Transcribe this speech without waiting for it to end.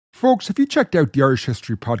Folks, have you checked out the Irish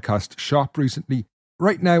History Podcast shop recently?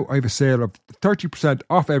 Right now, I have a sale of 30%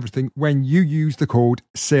 off everything when you use the code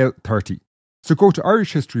SALE30. So go to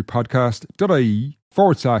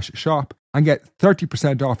irishhistorypodcast.ie/shop and get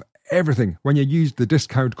 30% off everything when you use the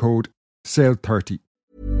discount code SALE30.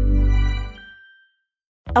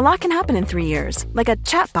 A lot can happen in 3 years, like a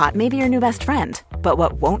chatbot may be your new best friend. But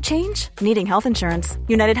what won't change? Needing health insurance.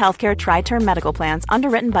 United Healthcare Tri-Term Medical Plans,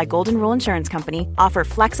 underwritten by Golden Rule Insurance Company, offer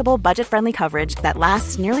flexible, budget-friendly coverage that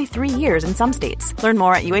lasts nearly 3 years in some states. Learn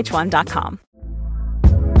more at uh1.com.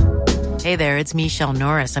 Hey there, it's Michelle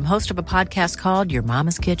Norris. I'm host of a podcast called Your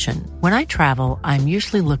Mama's Kitchen. When I travel, I'm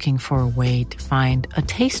usually looking for a way to find a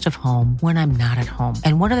taste of home when I'm not at home.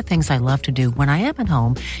 And one of the things I love to do when I am at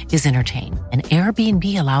home is entertain. And Airbnb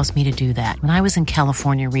allows me to do that. When I was in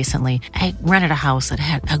California recently, I rented a house that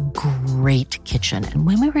had a great kitchen. And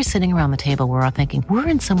when we were sitting around the table, we were all thinking, we're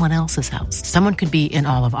in someone else's house. Someone could be in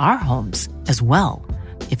all of our homes as well.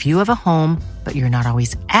 If you have a home, but you're not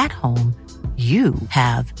always at home, you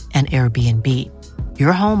have an Airbnb.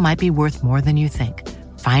 Your home might be worth more than you think.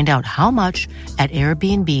 Find out how much at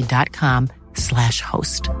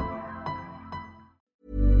airbnb.com/host.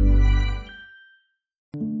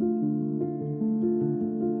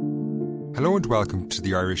 Hello and welcome to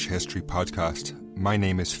the Irish History Podcast. My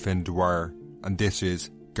name is Finn Dwyer and this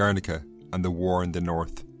is Guernica and the War in the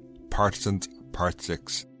North, Partisans, Part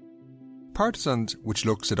 6. Partisans, which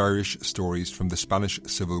looks at Irish stories from the Spanish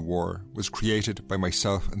Civil War, was created by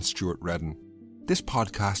myself and Stuart Redden. This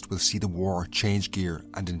podcast will see the war change gear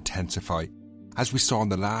and intensify. As we saw in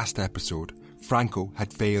the last episode, Franco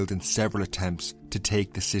had failed in several attempts to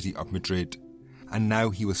take the city of Madrid, and now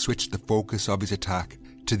he will switch the focus of his attack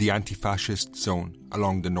to the anti-fascist zone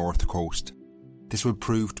along the north coast. This will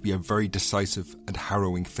prove to be a very decisive and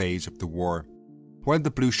harrowing phase of the war. While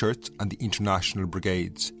the Blue Shirts and the International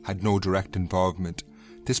Brigades had no direct involvement,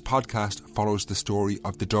 this podcast follows the story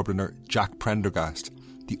of the Dubliner Jack Prendergast,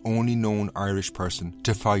 the only known Irish person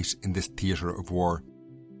to fight in this theatre of war.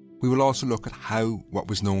 We will also look at how what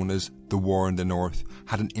was known as the War in the North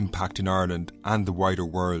had an impact in Ireland and the wider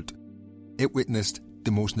world. It witnessed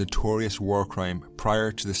the most notorious war crime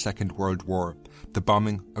prior to the Second World War, the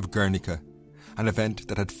bombing of Guernica, an event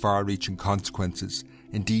that had far-reaching consequences.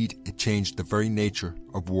 Indeed, it changed the very nature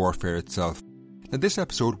of warfare itself. Now, this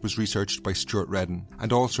episode was researched by Stuart Redden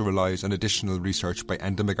and also relies on additional research by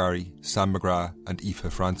Enda McGarry, Sam McGrath and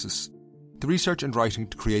Aoife Francis. The research and writing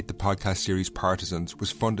to create the podcast series Partisans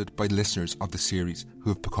was funded by listeners of the series who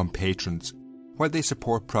have become patrons. While they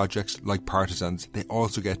support projects like Partisans, they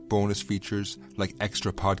also get bonus features like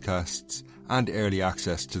extra podcasts and early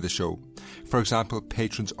access to the show. For example,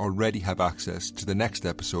 patrons already have access to the next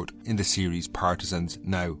episode in the series Partisans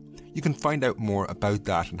now. You can find out more about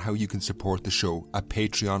that and how you can support the show at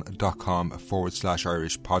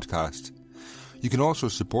patreon.com/Irish podcast. You can also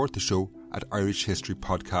support the show at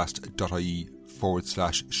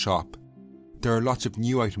irishhistorypodcast.ie/shop. There are lots of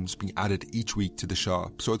new items being added each week to the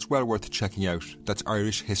shop, so it's well worth checking out. That's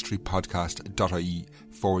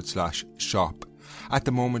irishhistorypodcast.ie/shop. At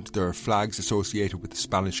the moment, there are flags associated with the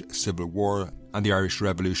Spanish Civil War and the Irish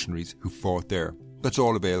revolutionaries who fought there. That's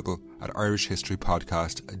all available at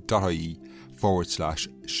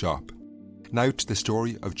irishhistorypodcast.ie/shop. Now to the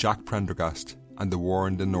story of Jack Prendergast and the War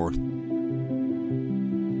in the North.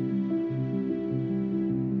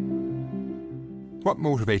 What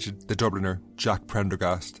motivated the Dubliner Jack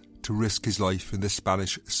Prendergast to risk his life in the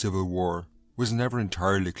Spanish Civil War was never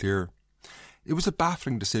entirely clear. It was a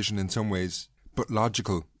baffling decision in some ways, but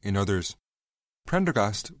logical in others.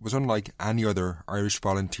 Prendergast was unlike any other Irish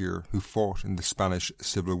volunteer who fought in the Spanish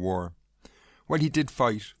Civil War. While he did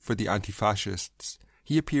fight for the anti-fascists,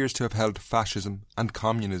 he appears to have held fascism and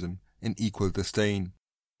communism in equal disdain.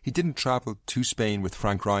 He didn't travel to Spain with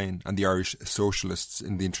Frank Ryan and the Irish socialists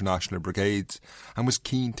in the International Brigades and was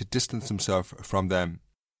keen to distance himself from them.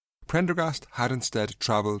 Prendergast had instead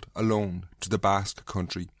travelled alone to the Basque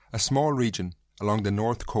Country, a small region along the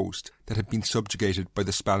north coast that had been subjugated by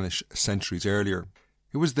the Spanish centuries earlier.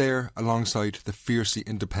 It was there, alongside the fiercely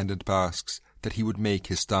independent Basques, that he would make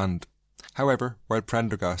his stand. However, while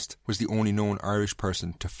Prendergast was the only known Irish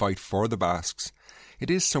person to fight for the Basques, it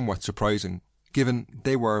is somewhat surprising, given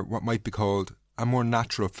they were what might be called a more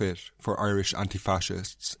natural fit for Irish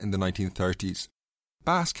anti-fascists in the 1930s.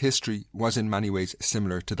 Basque history was in many ways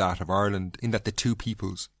similar to that of Ireland, in that the two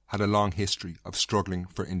peoples had a long history of struggling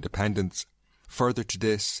for independence. Further to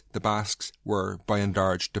this, the Basques were by and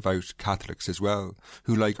large devout Catholics as well,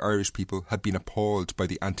 who, like Irish people, had been appalled by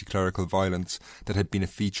the anti-clerical violence that had been a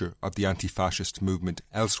feature of the anti-fascist movement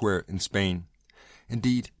elsewhere in Spain.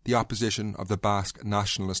 Indeed, the opposition of the Basque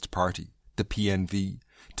Nationalist Party, the PNV,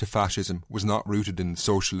 to fascism was not rooted in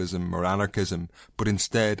socialism or anarchism, but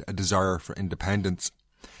instead a desire for independence.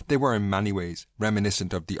 They were in many ways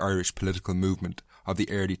reminiscent of the Irish political movement of the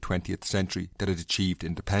early 20th century that had achieved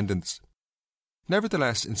independence.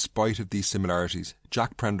 Nevertheless, in spite of these similarities,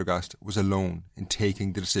 Jack Prendergast was alone in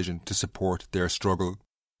taking the decision to support their struggle.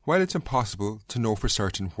 While it's impossible to know for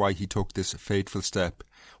certain why he took this fateful step,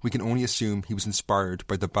 we can only assume he was inspired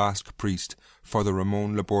by the Basque priest Father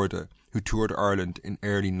Ramon Laborda, who toured Ireland in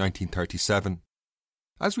early 1937.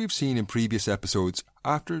 As we've seen in previous episodes,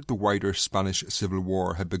 after the wider Spanish Civil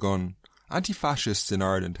War had begun, anti-fascists in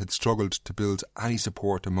Ireland had struggled to build any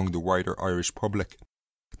support among the wider Irish public.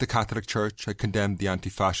 The Catholic Church had condemned the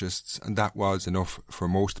anti-fascists, and that was enough for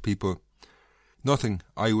most people. Nothing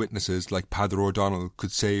eyewitnesses like Padre O'Donnell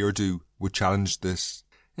could say or do would challenge this.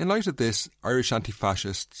 In light of this, Irish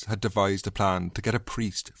anti-fascists had devised a plan to get a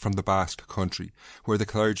priest from the Basque country, where the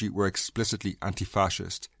clergy were explicitly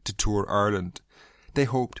anti-fascist, to tour Ireland. They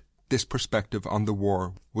hoped this perspective on the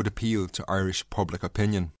war would appeal to Irish public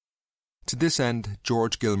opinion. To this end,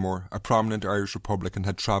 George Gilmore, a prominent Irish Republican,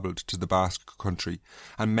 had travelled to the Basque country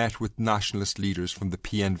and met with nationalist leaders from the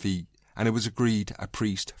PNV, and it was agreed a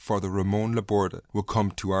priest, Father Ramon Laborda, would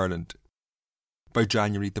come to Ireland. By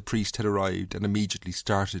January, the priest had arrived and immediately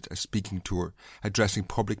started a speaking tour, addressing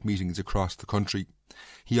public meetings across the country.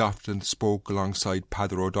 He often spoke alongside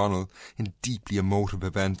Padre O'Donnell in deeply emotive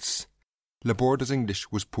events. Laborda's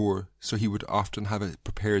English was poor, so he would often have a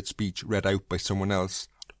prepared speech read out by someone else,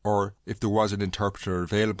 or, if there was an interpreter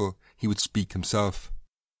available, he would speak himself.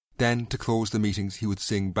 Then, to close the meetings, he would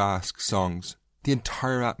sing Basque songs. The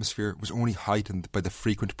entire atmosphere was only heightened by the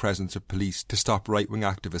frequent presence of police to stop right-wing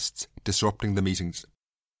activists disrupting the meetings.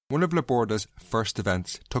 One of Laborda's first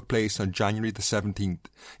events took place on January the 17th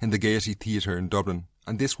in the Gaiety Theatre in Dublin,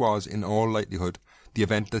 and this was, in all likelihood, the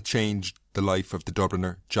event that changed the life of the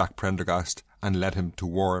Dubliner Jack Prendergast and led him to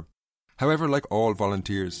war. However, like all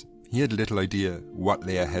volunteers, he had little idea what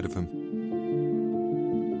lay ahead of him.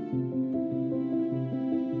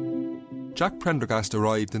 Jack Prendergast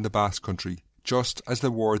arrived in the Basque Country just as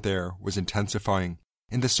the war there was intensifying.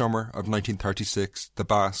 In the summer of 1936, the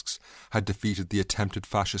Basques had defeated the attempted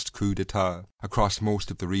fascist coup d'etat across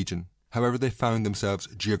most of the region. However, they found themselves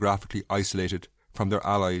geographically isolated from their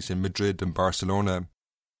allies in Madrid and Barcelona.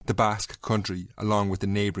 The Basque country, along with the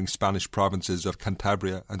neighbouring Spanish provinces of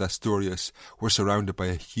Cantabria and Asturias, were surrounded by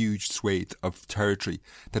a huge swathe of territory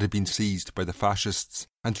that had been seized by the fascists,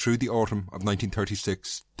 and through the autumn of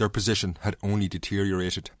 1936 their position had only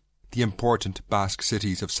deteriorated. The important Basque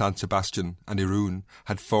cities of San Sebastian and Irún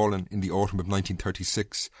had fallen in the autumn of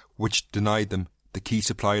 1936, which denied them the key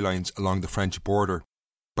supply lines along the French border.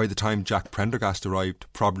 By the time Jack Prendergast arrived,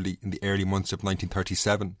 probably in the early months of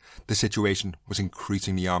 1937, the situation was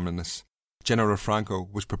increasingly ominous. General Franco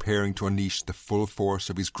was preparing to unleash the full force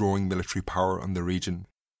of his growing military power on the region.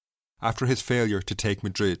 After his failure to take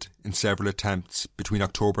Madrid in several attempts between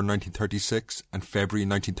October 1936 and February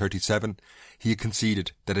 1937, he had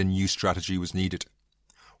conceded that a new strategy was needed.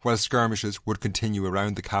 While skirmishes would continue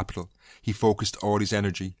around the capital, he focused all his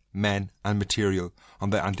energy, men and material on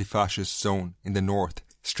the anti-fascist zone in the north,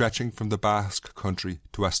 stretching from the Basque country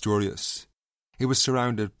to Asturias. It was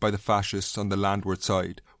surrounded by the fascists on the landward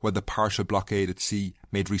side, while the partial blockade at sea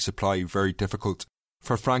made resupply very difficult.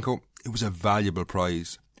 For Franco, it was a valuable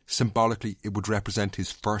prize. Symbolically, it would represent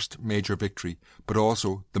his first major victory, but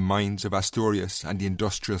also the mines of Asturias and the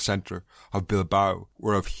industrial centre of Bilbao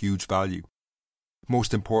were of huge value.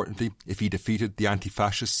 Most importantly, if he defeated the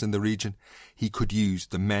anti-fascists in the region, he could use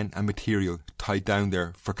the men and material tied down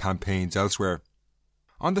there for campaigns elsewhere.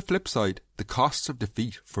 On the flip side, the costs of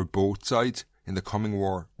defeat for both sides in the coming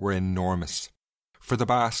war were enormous. For the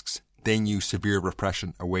Basques, they knew severe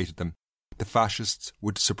repression awaited them. The fascists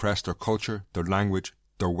would suppress their culture, their language,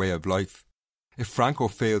 their way of life. If Franco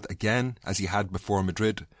failed again, as he had before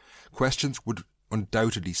Madrid, questions would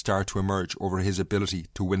undoubtedly start to emerge over his ability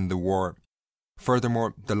to win the war.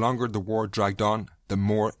 Furthermore, the longer the war dragged on, the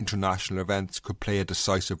more international events could play a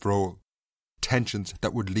decisive role. Tensions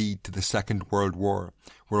that would lead to the Second World War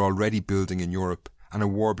were already building in Europe, and a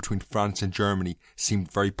war between France and Germany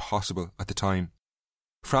seemed very possible at the time.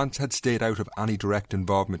 France had stayed out of any direct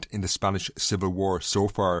involvement in the Spanish Civil War so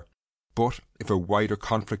far, but if a wider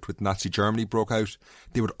conflict with Nazi Germany broke out,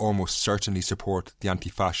 they would almost certainly support the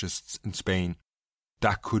anti-fascists in Spain.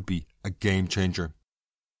 That could be a game-changer.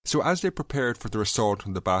 So as they prepared for their assault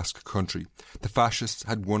on the Basque country, the fascists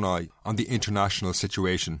had one eye on the international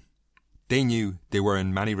situation. They knew they were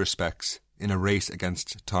in many respects in a race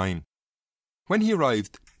against time. When he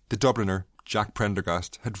arrived, the Dubliner, Jack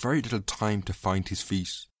Prendergast, had very little time to find his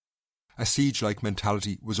feet. A siege-like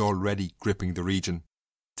mentality was already gripping the region.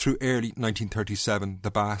 Through early 1937,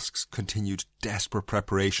 the Basques continued desperate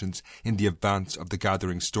preparations in the advance of the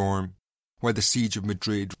gathering storm. While the siege of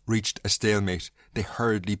Madrid reached a stalemate, they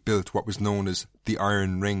hurriedly built what was known as the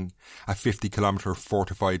Iron Ring, a 50-kilometre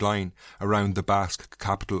fortified line around the Basque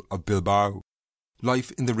capital of Bilbao.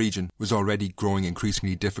 Life in the region was already growing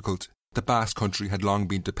increasingly difficult. The Basque country had long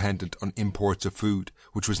been dependent on imports of food,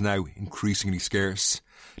 which was now increasingly scarce.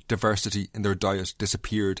 Diversity in their diet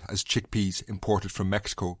disappeared as chickpeas imported from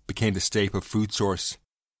Mexico became the staple food source.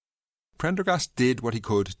 Prendergast did what he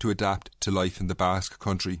could to adapt to life in the Basque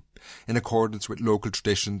country. In accordance with local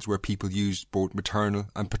traditions where people used both maternal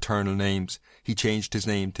and paternal names, he changed his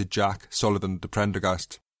name to Jack Sullivan de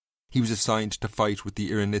Prendergast. He was assigned to fight with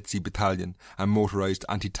the Iranitzi Battalion, a motorised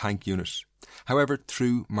anti-tank unit. However,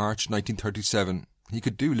 through March 1937, he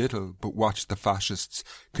could do little but watch the fascists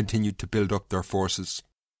continue to build up their forces.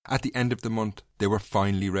 At the end of the month, they were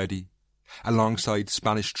finally ready. Alongside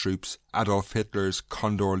Spanish troops, Adolf Hitler's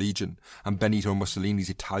Condor Legion and Benito Mussolini's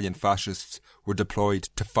Italian fascists were deployed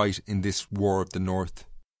to fight in this War of the North.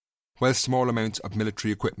 While small amounts of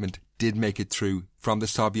military equipment did make it through from the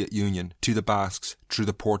Soviet Union to the Basques through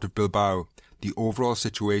the port of Bilbao, the overall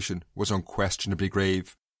situation was unquestionably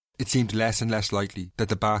grave. It seemed less and less likely that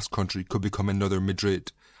the Basque country could become another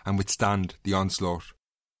Madrid and withstand the onslaught.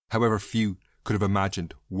 However, few could have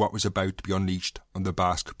imagined what was about to be unleashed on the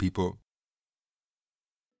Basque people.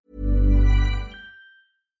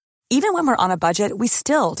 Even when we're on a budget, we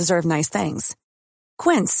still deserve nice things.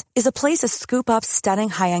 Quince is a place to scoop up stunning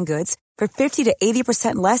high-end goods for 50 to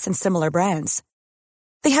 80% less than similar brands.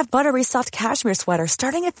 They have buttery soft cashmere sweaters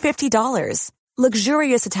starting at $50,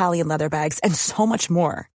 luxurious Italian leather bags, and so much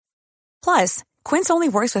more. Plus, Quince only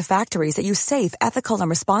works with factories that use safe, ethical, and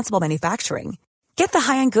responsible manufacturing. Get the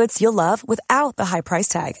high-end goods you'll love without the high price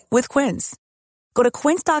tag with Quince. Go to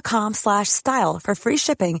quince.com/style for free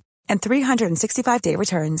shipping and 365-day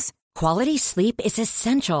returns. Quality sleep is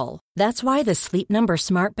essential. That's why the Sleep Number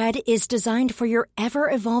Smart Bed is designed for your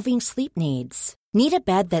ever-evolving sleep needs. Need a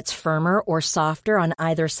bed that's firmer or softer on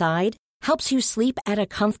either side? Helps you sleep at a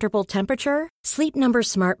comfortable temperature? Sleep Number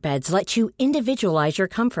Smart Beds let you individualize your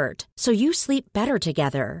comfort, so you sleep better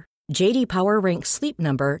together. J.D. Power ranks Sleep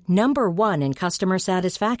Number number 1 in customer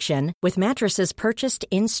satisfaction with mattresses purchased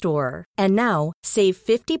in-store. And now, save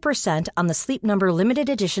 50% on the Sleep Number Limited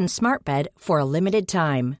Edition Smart Bed for a limited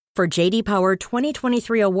time. For J.D. Power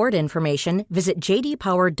 2023 award information, visit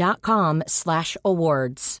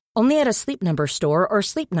jdpower.com/awards. Only at a Sleep Number store or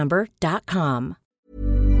sleepnumber.com.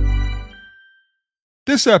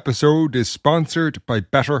 This episode is sponsored by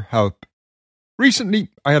BetterHelp. Recently,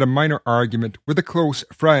 I had a minor argument with a close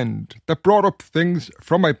friend that brought up things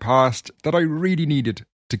from my past that I really needed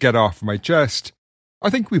to get off my chest. I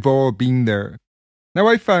think we've all been there. Now,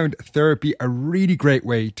 I found therapy a really great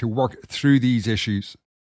way to work through these issues.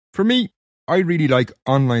 For me, I really like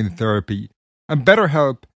online therapy, and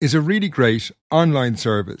BetterHelp is a really great online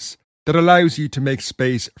service that allows you to make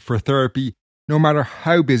space for therapy no matter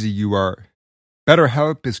how busy you are.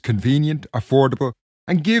 BetterHelp is convenient, affordable,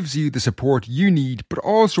 and gives you the support you need, but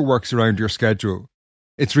also works around your schedule.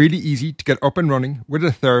 It's really easy to get up and running with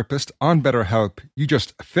a therapist on BetterHelp. You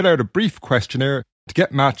just fill out a brief questionnaire to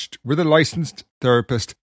get matched with a licensed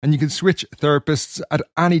therapist, and you can switch therapists at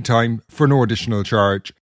any time for no additional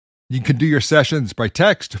charge. You can do your sessions by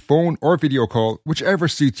text, phone, or video call, whichever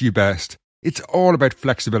suits you best. It's all about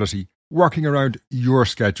flexibility, working around your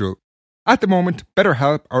schedule. At the moment,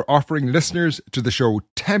 BetterHelp are offering listeners to the show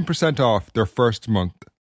 10% off their first month.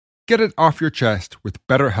 Get it off your chest with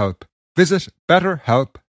BetterHelp. Visit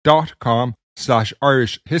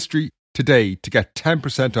betterhelp.com/Irish history today to get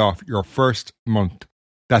 10% off your first month.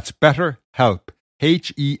 That's BetterHelp,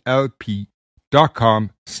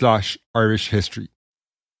 HELP.com/Irish history.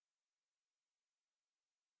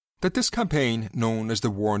 That this campaign, known as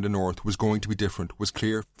the War in the North, was going to be different was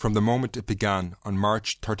clear from the moment it began on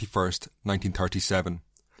March 31st, 1937.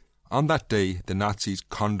 On that day, the Nazis'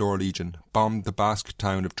 Condor Legion bombed the Basque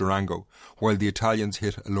town of Durango, while the Italians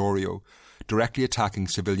hit Elorio, directly attacking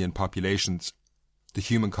civilian populations. The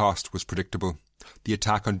human cost was predictable. The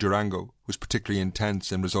attack on Durango was particularly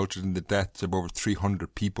intense and resulted in the deaths of over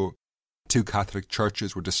 300 people. 2 Catholic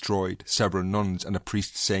churches were destroyed, several nuns and a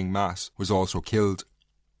priest saying Mass was also killed.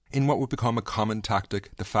 In what would become a common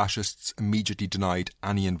tactic, the fascists immediately denied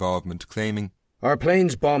any involvement, claiming, "Our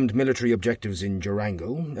planes bombed military objectives in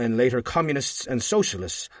Durango, and later communists and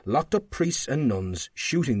socialists locked up priests and nuns,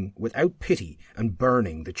 shooting without pity and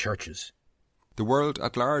burning the churches." The world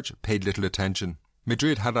at large paid little attention.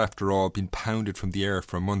 Madrid had, after all, been pounded from the air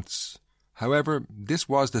for months. However, this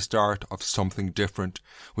was the start of something different,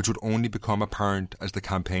 which would only become apparent as the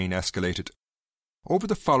campaign escalated. Over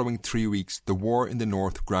the following 3 weeks, the war in the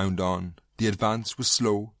north ground on. The advance was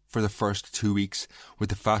slow for the first 2 weeks, with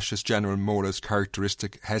the fascist General Mola's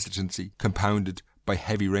characteristic hesitancy compounded by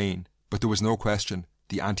heavy rain, but there was no question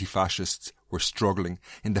the anti-fascists were struggling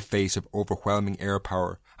in the face of overwhelming air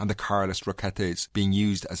power and the Carlist Roquetes being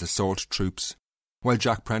used as assault troops. While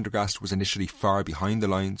Jack Prendergast was initially far behind the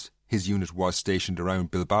lines, his unit was stationed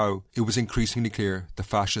around Bilbao, it was increasingly clear the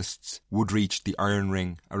fascists would reach the Iron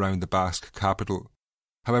Ring around the Basque capital.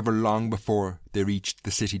 However, long before they reached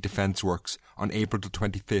the city defence works on April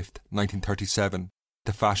 25th, 1937,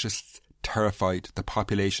 the fascists terrified the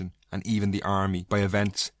population and even the army by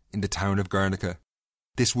events in the town of Guernica.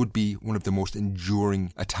 This would be one of the most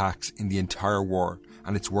enduring attacks in the entire war,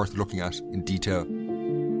 and it's worth looking at in detail.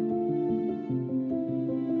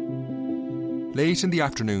 Late in the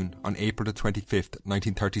afternoon on April 25th,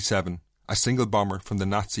 1937, a single bomber from the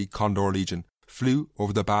Nazi Condor Legion flew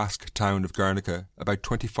over the Basque town of Guernica, about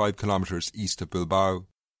 25 kilometres east of Bilbao.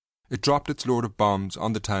 It dropped its load of bombs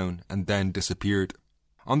on the town and then disappeared.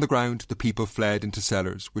 On the ground, the people fled into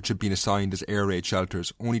cellars which had been assigned as air raid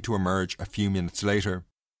shelters, only to emerge a few minutes later.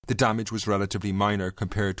 The damage was relatively minor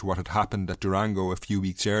compared to what had happened at Durango a few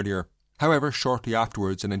weeks earlier. However, shortly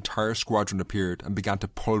afterwards, an entire squadron appeared and began to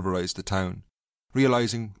pulverise the town.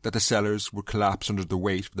 Realising that the cellars would collapse under the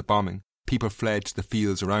weight of the bombing, people fled to the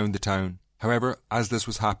fields around the town. However, as this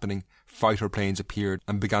was happening, fighter planes appeared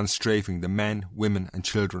and began strafing the men, women and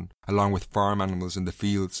children, along with farm animals in the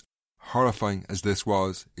fields. Horrifying as this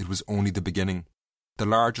was, it was only the beginning. The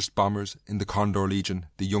largest bombers in the Condor Legion,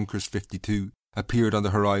 the Junkers 52, appeared on the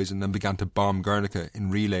horizon and began to bomb Guernica in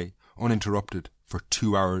relay, uninterrupted, for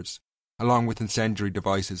 2 hours. Along with incendiary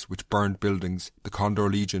devices which burned buildings, the Condor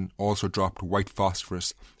Legion also dropped white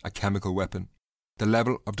phosphorus, a chemical weapon. The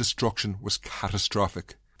level of destruction was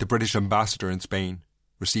catastrophic. The British ambassador in Spain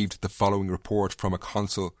received the following report from a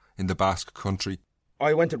consul in the Basque country.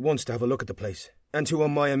 I went at once to have a look at the place, and to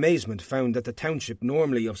my amazement found that the township,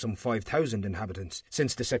 normally of some 5,000 inhabitants,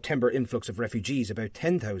 since the September influx of refugees about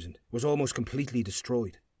 10,000, was almost completely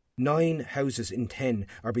destroyed. 9 houses in 10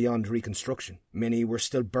 are beyond reconstruction. Many were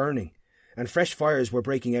still burning, and fresh fires were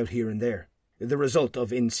breaking out here and there, the result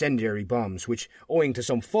of incendiary bombs which, owing to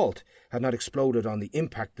some fault, had not exploded on the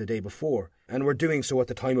impact the day before, and were doing so at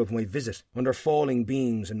the time of my visit, under falling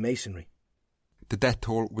beams and masonry. The death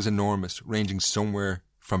toll was enormous, ranging somewhere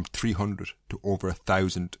from 300 to over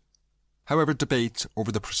 1,000. However, debates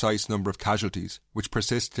over the precise number of casualties, which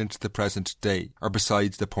persist into the present day, are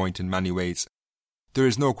besides the point in many ways. There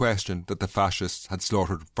is no question that the fascists had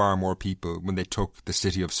slaughtered far more people when they took the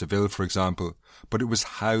city of Seville, for example, but it was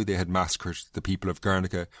how they had massacred the people of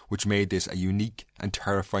Guernica which made this a unique and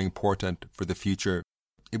terrifying portent for the future.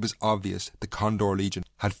 It was obvious the Condor Legion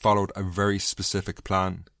had followed a very specific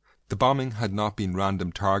plan. The bombing had not been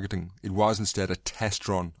random targeting, it was instead a test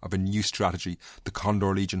run of a new strategy the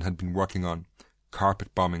Condor Legion had been working on,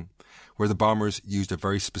 carpet bombing, where the bombers used a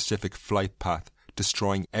very specific flight path,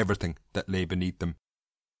 destroying everything that lay beneath them.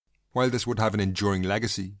 While this would have an enduring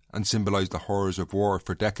legacy and symbolise the horrors of war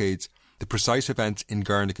for decades, the precise events in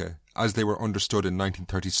Guernica, as they were understood in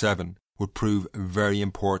 1937, would prove very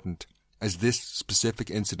important, as this specific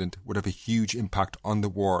incident would have a huge impact on the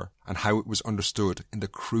war and how it was understood in the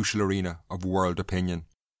crucial arena of world opinion.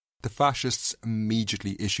 The fascists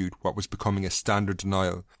immediately issued what was becoming a standard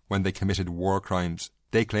denial when they committed war crimes.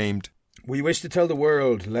 They claimed, "We wish to tell the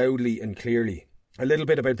world loudly and clearly a little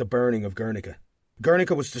bit about the burning of Guernica.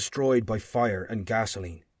 Guernica was destroyed by fire and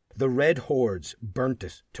gasoline. The Red Hordes burnt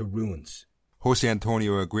it to ruins." José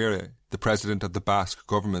Antonio Aguirre, the president of the Basque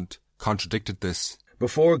government, contradicted this.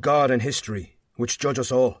 "Before God and history, which judge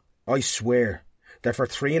us all, I swear that for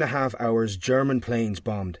 3.5 hours German planes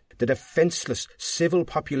bombed the defenceless civil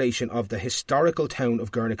population of the historical town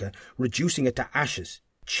of Guernica, reducing it to ashes,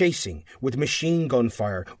 chasing with machine gun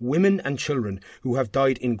fire women and children who have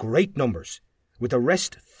died in great numbers, with the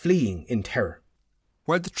rest fleeing in terror."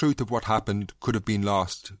 While the truth of what happened could have been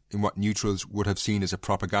lost in what neutrals would have seen as a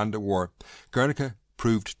propaganda war, Guernica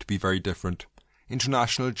proved to be very different.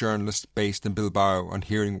 International journalists based in Bilbao, on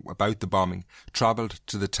hearing about the bombing, travelled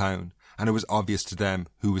to the town, and it was obvious to them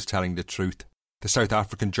who was telling the truth. The South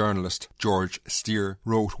African journalist George Steer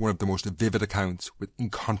wrote one of the most vivid accounts with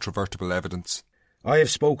incontrovertible evidence. "I have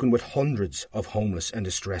spoken with hundreds of homeless and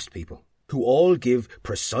distressed people, who all give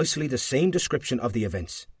precisely the same description of the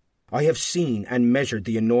events. I have seen and measured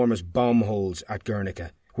the enormous bomb holes at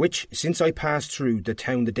Guernica, which, since I passed through the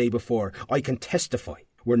town the day before, I can testify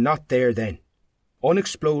were not there then.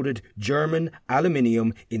 unexploded German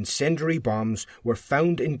aluminium incendiary bombs were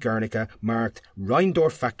found in Guernica marked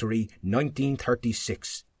Rheindorf Factory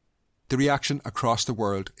 1936. The reaction across the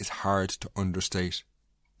world is hard to understate.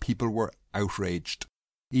 People were outraged.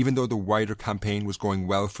 Even though the wider campaign was going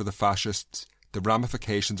well for the fascists, the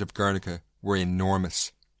ramifications of Guernica were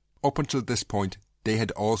enormous. Up until this point, they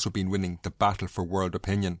had also been winning the battle for world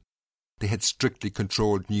opinion. They had strictly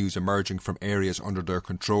controlled news emerging from areas under their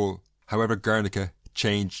control. However, Guernica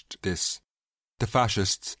changed this. The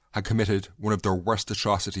fascists had committed one of their worst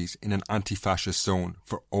atrocities in an anti-fascist zone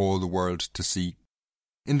for all the world to see.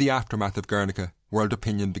 In the aftermath of Guernica, world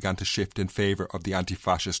opinion began to shift in favour of the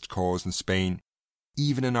anti-fascist cause in Spain.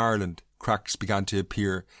 Even in Ireland, cracks began to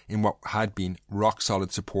appear in what had been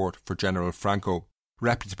rock-solid support for General Franco.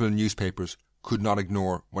 Reputable newspapers could not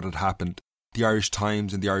ignore what had happened. The Irish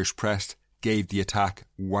Times and the Irish Press gave the attack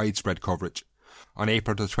widespread coverage. On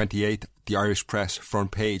April the 28th, the Irish Press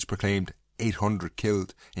front page proclaimed 800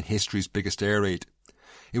 killed in history's biggest air raid.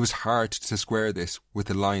 It was hard to square this with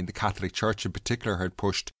the line the Catholic Church in particular had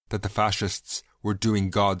pushed, that the fascists were doing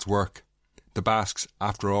God's work. The Basques,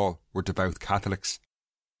 after all, were devout Catholics.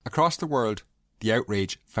 Across the world, the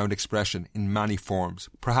outrage found expression in many forms,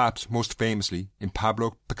 perhaps most famously in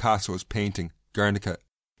Pablo Picasso's painting Guernica.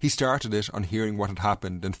 He started it on hearing what had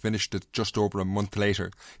happened and finished it just over a month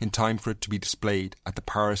later, in time for it to be displayed at the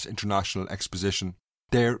Paris International Exposition.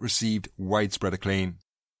 There it received widespread acclaim.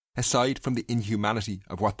 Aside from the inhumanity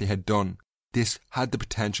of what they had done, this had the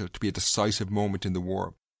potential to be a decisive moment in the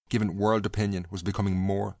war, given world opinion was becoming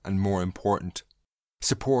more and more important.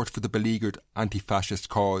 Support for the beleaguered anti-fascist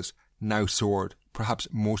cause now soared, perhaps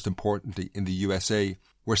most importantly in the USA,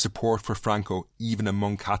 where support for Franco, even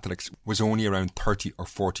among Catholics, was only around 30 or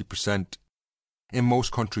 40%. In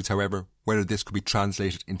most countries, however, whether this could be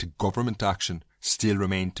translated into government action still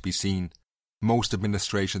remained to be seen. Most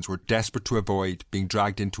administrations were desperate to avoid being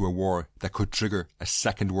dragged into a war that could trigger a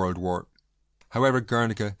Second World War. However,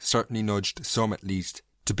 Guernica certainly nudged some, at least,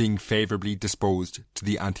 to being favourably disposed to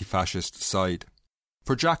the anti-fascist side.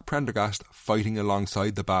 For Jack Prendergast, fighting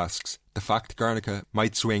alongside the Basques, the fact Guernica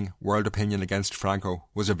might swing world opinion against Franco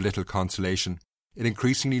was of little consolation. It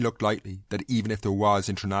increasingly looked likely that even if there was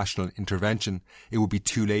international intervention, it would be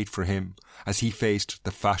too late for him, as he faced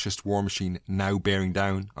the fascist war machine now bearing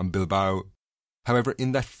down on Bilbao. However,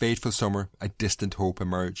 in that fateful summer, a distant hope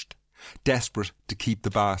emerged. Desperate to keep the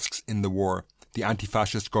Basques in the war, the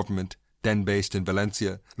anti-fascist government, then based in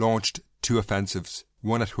Valencia, launched two offensives,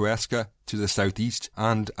 one at Huesca to the southeast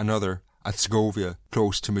and another at Segovia,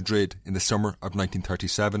 close to Madrid, in the summer of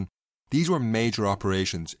 1937. These were major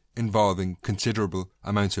operations involving considerable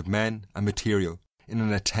amounts of men and material in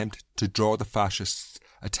an attempt to draw the fascists'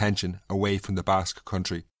 attention away from the Basque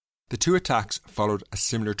country. The two attacks followed a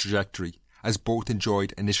similar trajectory, as both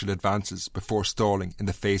enjoyed initial advances before stalling in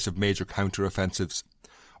the face of major counter-offensives.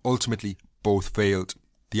 Ultimately, both failed.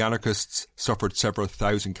 The anarchists suffered several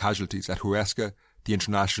thousand casualties at Huesca, the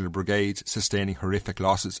international brigades sustaining horrific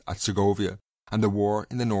losses at Segovia, and the war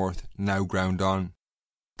in the north now ground on.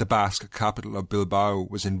 The Basque capital of Bilbao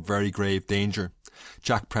was in very grave danger.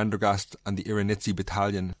 Jack Prendergast and the Iranitzi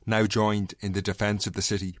battalion now joined in the defence of the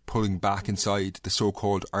city, pulling back inside the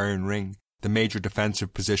so-called Iron Ring, the major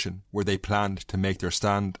defensive position where they planned to make their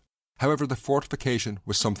stand. However, the fortification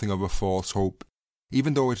was something of a false hope.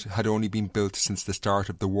 Even though it had only been built since the start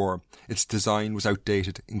of the war, its design was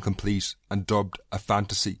outdated, incomplete, and dubbed a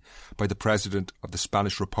fantasy by the President of the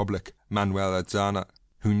Spanish Republic, Manuel Azaña,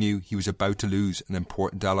 who knew he was about to lose an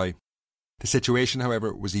important ally. The situation,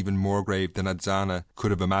 however, was even more grave than Azaña could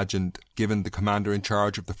have imagined, given the commander in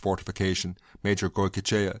charge of the fortification, Major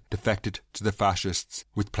Goycochea, defected to the fascists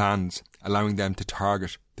with plans allowing them to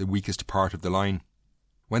target the weakest part of the line.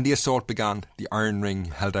 When the assault began, the Iron Ring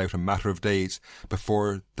held out a matter of days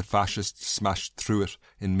before the fascists smashed through it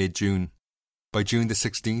in mid-June. By June the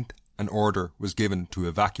 16th, an order was given to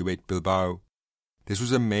evacuate Bilbao. This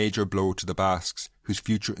was a major blow to the Basques, whose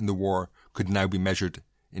future in the war could now be measured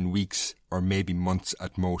in weeks or maybe months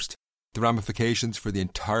at most. The ramifications for the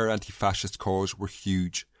entire anti-fascist cause were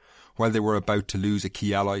huge. While they were about to lose a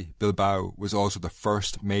key ally, Bilbao was also the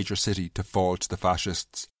first major city to fall to the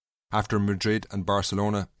fascists. After Madrid and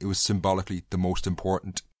Barcelona, it was symbolically the most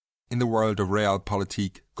important. In the world of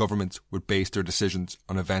realpolitik, governments would base their decisions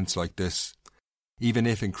on events like this. Even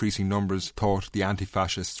if increasing numbers thought the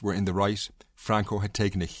anti-fascists were in the right, Franco had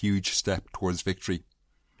taken a huge step towards victory.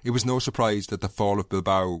 It was no surprise that the fall of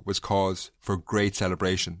Bilbao was cause for great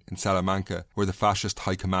celebration in Salamanca, where the fascist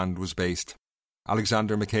high command was based.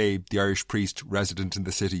 Alexander McCabe, the Irish priest resident in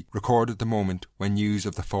the city, recorded the moment when news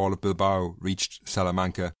of the fall of Bilbao reached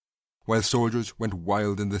Salamanca. While soldiers went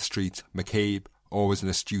wild in the streets, McCabe, always an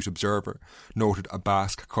astute observer, noted a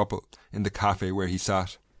Basque couple in the cafe where he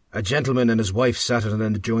sat. A gentleman and his wife sat at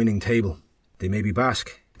an adjoining table. They may be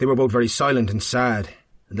Basque. They were both very silent and sad,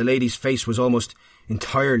 and the lady's face was almost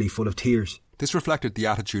entirely full of tears. This reflected the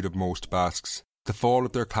attitude of most Basques. The fall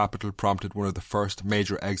of their capital prompted one of the first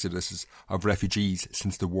major exoduses of refugees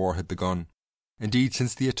since the war had begun. Indeed,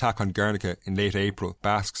 since the attack on Guernica in late April,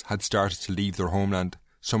 Basques had started to leave their homeland,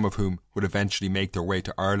 some of whom would eventually make their way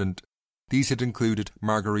to Ireland. These had included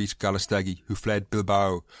Marguerite Gallastegui, who fled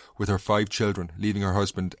Bilbao with her 5 children, leaving her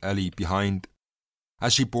husband Eli behind.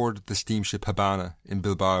 As she boarded the steamship Habana in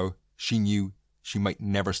Bilbao, she knew she might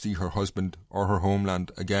never see her husband or her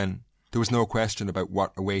homeland again. There was no question about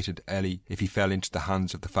what awaited Eli if he fell into the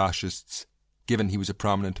hands of the fascists. Given he was a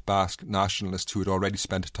prominent Basque nationalist who had already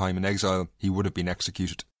spent time in exile, he would have been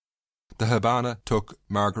executed. The Habana took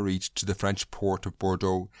Marguerite to the French port of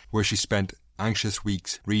Bordeaux, where she spent anxious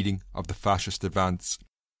weeks reading of the fascist advance.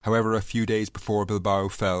 However, a few days before Bilbao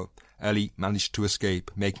fell, Eli managed to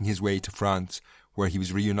escape, making his way to France, where he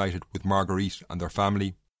was reunited with Marguerite and their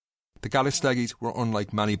family. The Gallasteguis were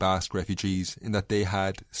unlike many Basque refugees in that they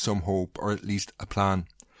had some hope, or at least a plan.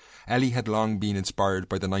 Eli had long been inspired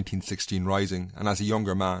by the 1916 Rising, and as a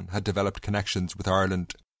younger man had developed connections with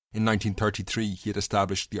Ireland. In 1933 he had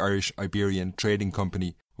established the Irish-Iberian Trading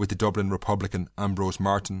Company with the Dublin Republican Ambrose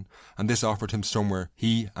Martin, and this offered him somewhere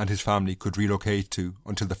he and his family could relocate to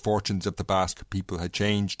until the fortunes of the Basque people had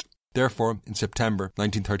changed. Therefore, in September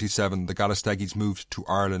 1937, the Gallasteguis moved to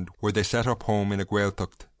Ireland, where they set up home in a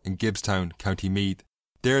Gaeltacht in Gibbstown, County Meath.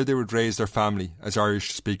 There they would raise their family as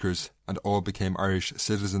Irish speakers, and all became Irish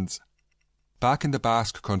citizens. Back in the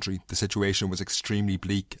Basque country, the situation was extremely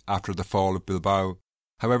bleak after the fall of Bilbao.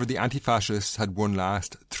 However, the anti-fascists had one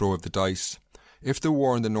last throw of the dice. If the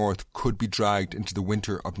war in the north could be dragged into the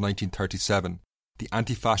winter of 1937, the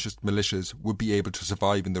anti-fascist militias would be able to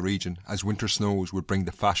survive in the region, as winter snows would bring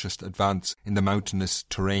the fascist advance in the mountainous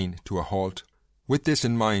terrain to a halt. With this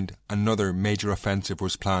in mind, another major offensive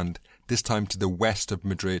was planned, this time to the west of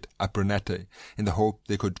Madrid at Brunete, in the hope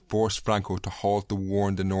they could force Franco to halt the war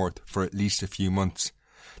in the north for at least a few months.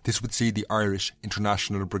 This would see the Irish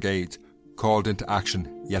International Brigades called into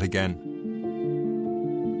action yet again.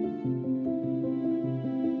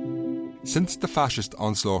 Since the fascist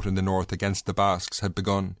onslaught in the north against the Basques had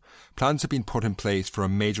begun, plans had been put in place for a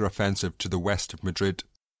major offensive to the west of Madrid.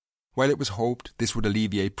 While it was hoped this would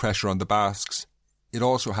alleviate pressure on the Basques, it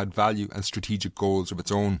also had value and strategic goals of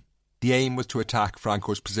its own. The aim was to attack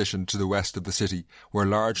Franco's position to the west of the city, where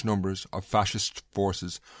large numbers of fascist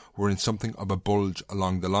forces were in something of a bulge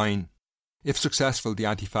along the line. If successful, the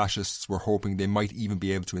anti-fascists were hoping they might even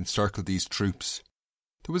be able to encircle these troops.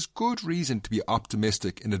 There was good reason to be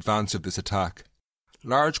optimistic in advance of this attack.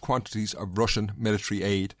 Large quantities of Russian military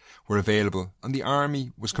aid were available, and the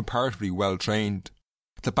army was comparatively well trained.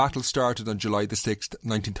 The battle started on July the 6th,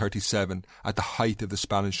 1937, at the height of the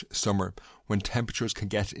Spanish summer, when temperatures can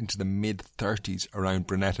get into the mid-30s around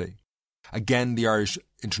Brunete. Again, the Irish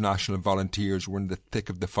International Volunteers were in the thick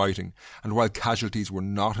of the fighting, and while casualties were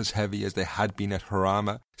not as heavy as they had been at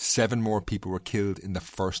Jarama, 7 more people were killed in the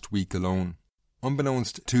first week alone.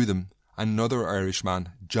 Unbeknownst to them, another Irishman,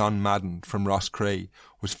 John Madden from Roscrea,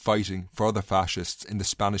 was fighting for the fascists in the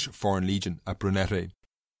Spanish Foreign Legion at Brunete.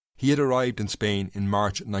 He had arrived in Spain in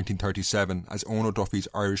March 1937 as Eoin O'Duffy's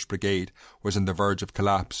Irish Brigade was on the verge of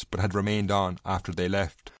collapse, but had remained on after they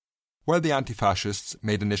left. While the anti-fascists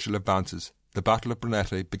made initial advances, the Battle of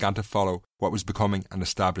Brunete began to follow what was becoming an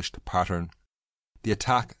established pattern. The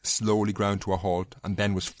attack slowly ground to a halt and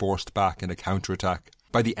then was forced back in a counter-attack.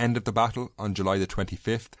 By the end of the battle, on July the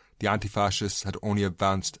 25th, the anti-fascists had only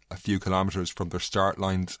advanced a few kilometres from their start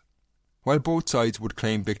lines. While both sides would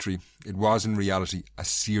claim victory, it was in reality a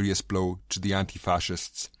serious blow to the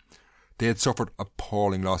anti-fascists. They had suffered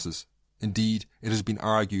appalling losses. Indeed, it has been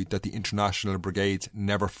argued that the international brigades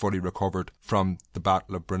never fully recovered from the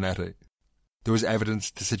Battle of Brunete. There was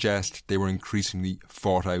evidence to suggest they were increasingly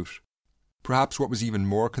fought out. Perhaps what was even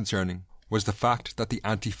more concerning was the fact that the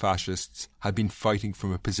anti-fascists had been fighting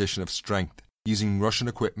from a position of strength, using Russian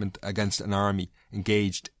equipment against an army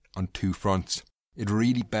engaged on 2 fronts. It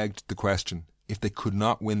really begged the question, if they could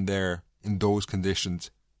not win there, in those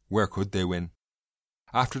conditions, where could they win?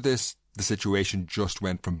 After this, the situation just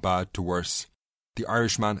went from bad to worse. The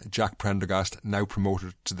Irishman Jack Prendergast, now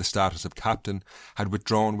promoted to the status of captain, had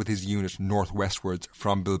withdrawn with his unit northwestwards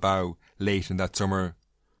from Bilbao late in that summer.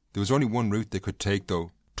 There was only one route they could take,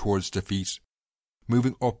 though, towards defeat.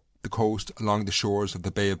 Moving up the coast along the shores of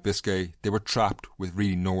the Bay of Biscay, they were trapped with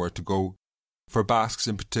really nowhere to go. For Basques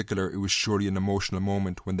in particular, it was surely an emotional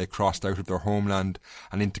moment when they crossed out of their homeland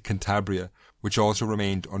and into Cantabria, which also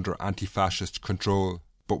remained under anti-fascist control,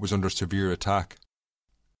 but was under severe attack.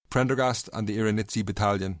 Prendergast and the Iranitzi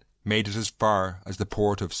battalion made it as far as the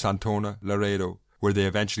port of Santona Laredo, where they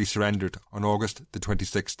eventually surrendered on August the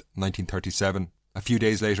 26th, 1937. A few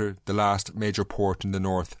days later, the last major port in the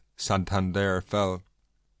north, Santander, fell.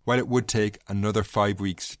 While it would take another 5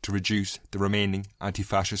 weeks to reduce the remaining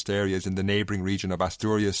anti-fascist areas in the neighbouring region of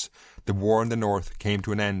Asturias, the war in the north came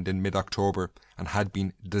to an end in mid-October and had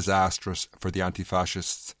been disastrous for the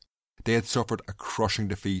anti-fascists. They had suffered a crushing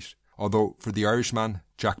defeat, although for the Irishman,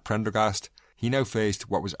 Jack Prendergast, he now faced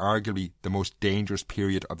what was arguably the most dangerous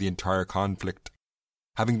period of the entire conflict.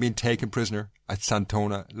 Having been taken prisoner at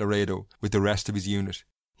Santona Laredo with the rest of his unit,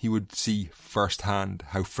 he would see firsthand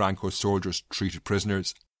how Franco's soldiers treated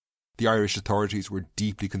prisoners. The Irish authorities were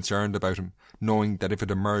deeply concerned about him, knowing that if it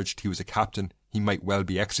emerged he was a captain, he might well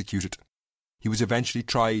be executed. He was eventually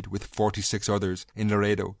tried with 46 others in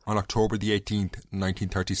Laredo on October the 18th,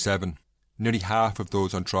 1937. Nearly half of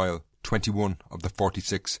those on trial, 21 of the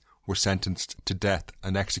 46, were sentenced to death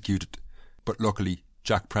and executed. But luckily,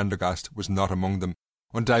 Jack Prendergast was not among them.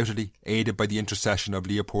 Undoubtedly, aided by the intercession of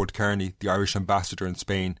Leopold Kearney, the Irish ambassador in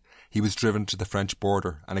Spain, he was driven to the French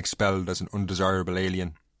border and expelled as an undesirable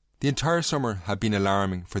alien. The entire summer had been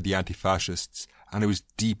alarming for the anti-fascists, and it was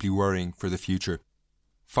deeply worrying for the future.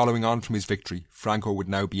 Following on from his victory, Franco would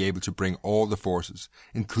now be able to bring all the forces,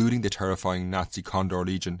 including the terrifying Nazi Condor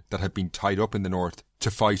Legion that had been tied up in the north,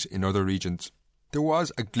 to fight in other regions. There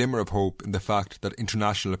was a glimmer of hope in the fact that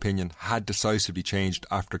international opinion had decisively changed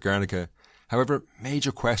after Guernica. However,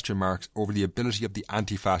 major question marks over the ability of the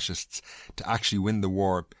anti-fascists to actually win the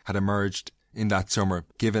war had emerged in that summer,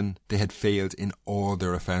 given they had failed in all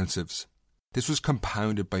their offensives. This was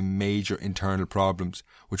compounded by major internal problems,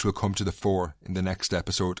 which will come to the fore in the next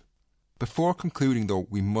episode. Before concluding though,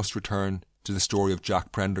 we must return to the story of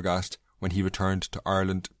Jack Prendergast when he returned to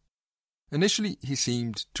Ireland. Initially, he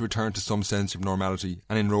seemed to return to some sense of normality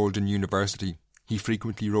and enrolled in university. He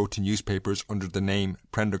frequently wrote to newspapers under the name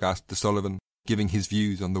Prendergast de Sullivan, giving his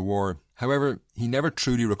views on the war. However, he never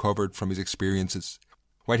truly recovered from his experiences.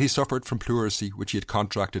 While he suffered from pleurisy, which he had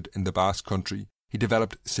contracted in the Basque Country, he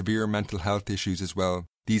developed severe mental health issues as well.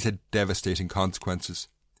 These had devastating consequences.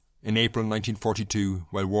 In April 1942,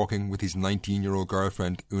 while walking with his 19-year-old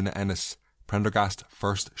girlfriend Una Ennis, Prendergast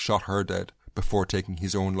first shot her dead before taking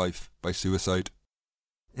his own life by suicide.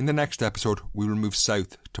 In the next episode, we will move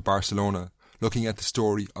south to Barcelona, looking at the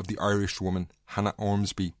story of the Irish woman Hannah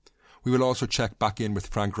Ormsby. We will also check back in with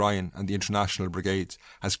Frank Ryan and the International Brigades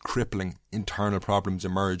as crippling internal problems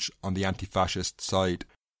emerge on the anti-fascist side.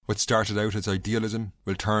 What started out as idealism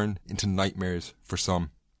will turn into nightmares for some.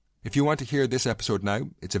 If you want to hear this episode now,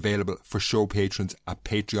 it's available for show patrons at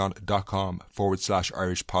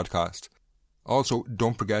patreon.com/Irish podcast. Also,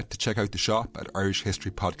 don't forget to check out the shop at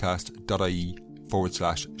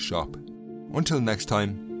irishhistorypodcast.ie/shop. Until next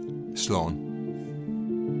time, Slán.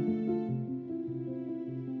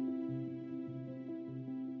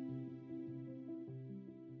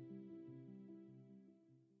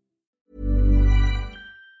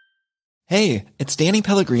 Hey, it's Danny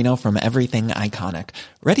Pellegrino from Everything Iconic.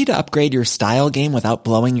 Ready to upgrade your style game without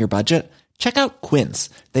blowing your budget? Check out Quince.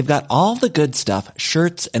 They've got all the good stuff,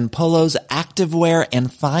 shirts and polos, activewear,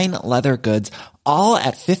 and fine leather goods, all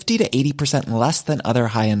at 50 to 80% less than other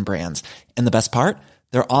high-end brands. And the best part?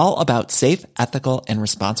 They're all about safe, ethical, and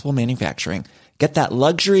responsible manufacturing. Get that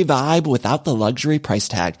luxury vibe without the luxury price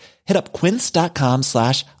tag. Hit up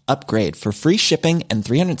quince.com/upgrade for free shipping and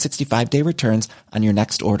 365-day returns on your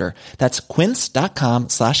next order. That's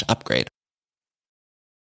quince.com/upgrade.